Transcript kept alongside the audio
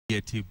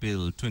VAT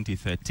Bill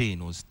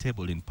 2013 was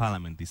tabled in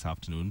Parliament this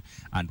afternoon,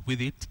 and with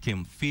it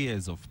came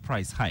fears of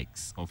price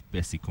hikes of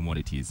basic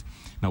commodities.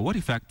 Now, what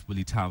effect will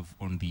it have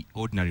on the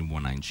ordinary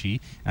wananchi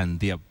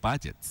and their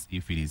budgets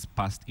if it is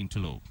passed into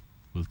law?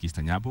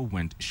 Wilkister Nyabwa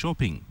went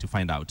shopping to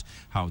find out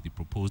how the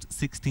proposed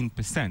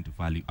 16%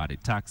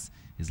 value-added tax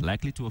is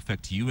likely to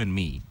affect you and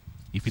me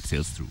if it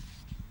sails through.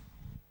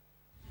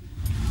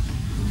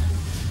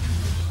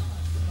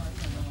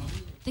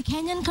 The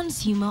Kenyan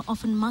consumer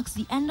often marks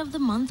the end of the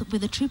month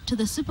with a trip to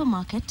the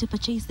supermarket to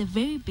purchase the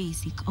very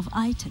basic of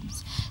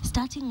items,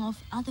 starting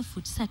off at the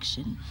food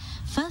section.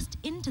 First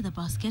into the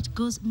basket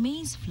goes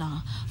maize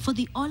flour for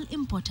the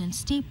all-important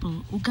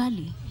staple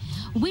ugali.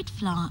 Wheat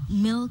flour,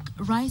 milk,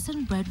 rice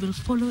and bread will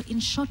follow in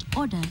short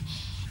order.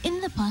 In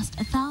the past,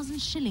 1,000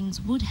 shillings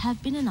would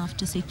have been enough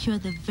to secure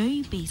the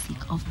very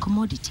basic of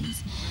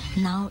commodities.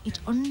 Now it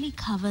only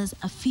covers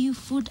a few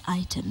food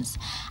items,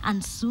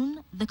 and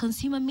soon the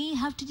consumer may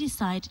have to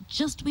decide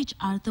just which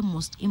are the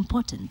most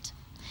important.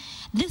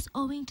 This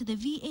owing to the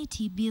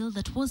VAT bill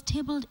that was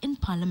tabled in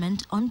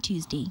Parliament on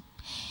Tuesday.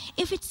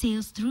 If it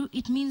sails through,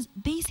 it means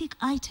basic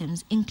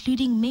items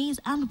including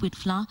maize and wheat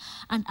flour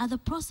and other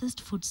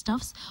processed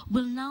foodstuffs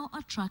will now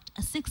attract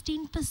a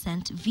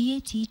 16%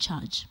 VAT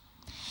charge.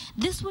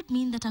 This would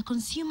mean that a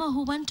consumer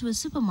who went to a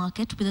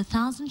supermarket with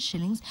 1,000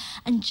 shillings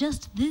and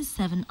just these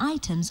 7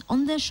 items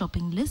on their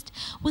shopping list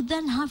would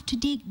then have to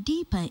dig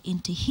deeper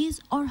into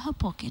his or her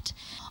pocket,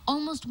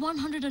 almost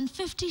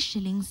 150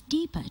 shillings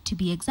deeper to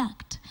be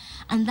exact.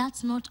 And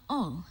that's not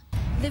all.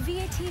 The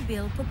VAT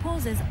bill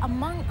proposes,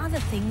 among other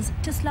things,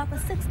 to slap a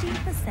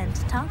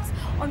 16% tax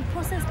on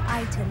processed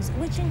items,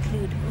 which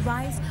include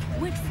rice,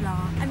 wheat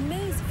flour and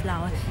maize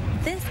flour.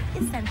 This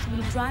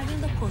essentially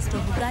driving the cost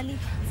of ugali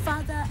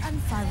further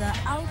and further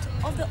out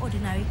of the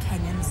ordinary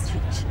Kenyan's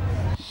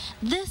reach.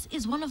 This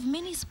is one of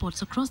many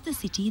spots across the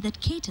city that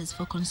caters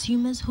for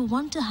consumers who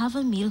want to have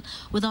a meal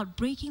without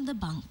breaking the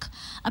bank.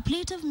 A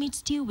plate of meat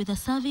stew with a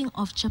serving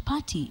of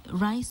chapati,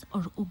 rice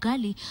or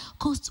ugali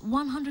costs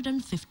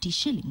 150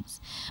 shillings.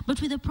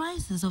 But with the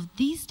prices of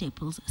these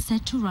staples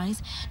set to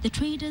rise, the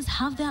traders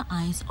have their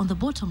eyes on the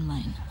bottom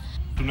line.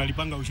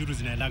 Tunalipanga ushuru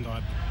zinaendanga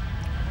wapi?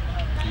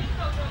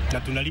 Na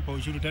tunalipa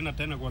ushuru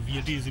tena kwa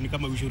VAT ni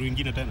kama ushuru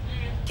ingine tena.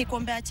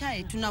 Kikombe cha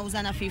chai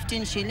tunauza na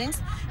 15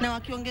 shillings na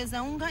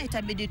wakiongeza unga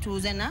itabidi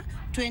tuuze na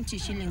 20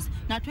 shillings.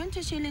 Na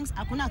 20 shillings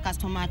hakuna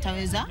customer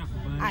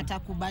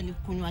atakubali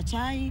kunywa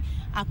chai,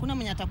 hakuna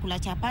mwenye atakula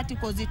chapati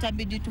kwa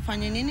itabidi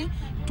tufanye nini?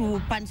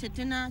 Tupandishe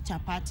tena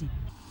chapati.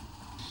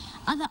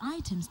 Other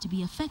items to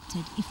be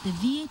affected if the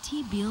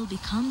VAT bill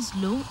becomes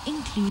law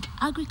include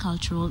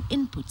agricultural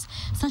inputs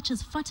such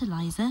as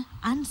fertilizer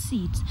and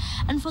seeds.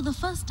 And for the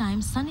first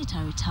time,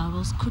 sanitary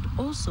towels could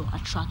also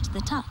attract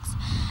the tax.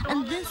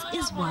 And this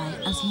is why,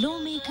 as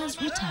lawmakers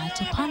retired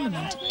to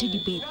Parliament to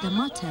debate the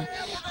matter,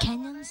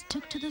 Kenyans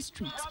took to the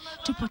streets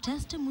to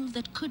protest a move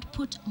that could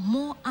put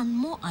more and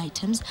more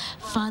items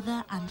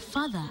further and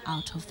further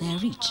out of their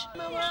reach.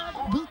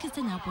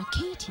 Wilkister Nyabwa,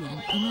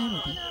 KTN in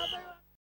Nairobi.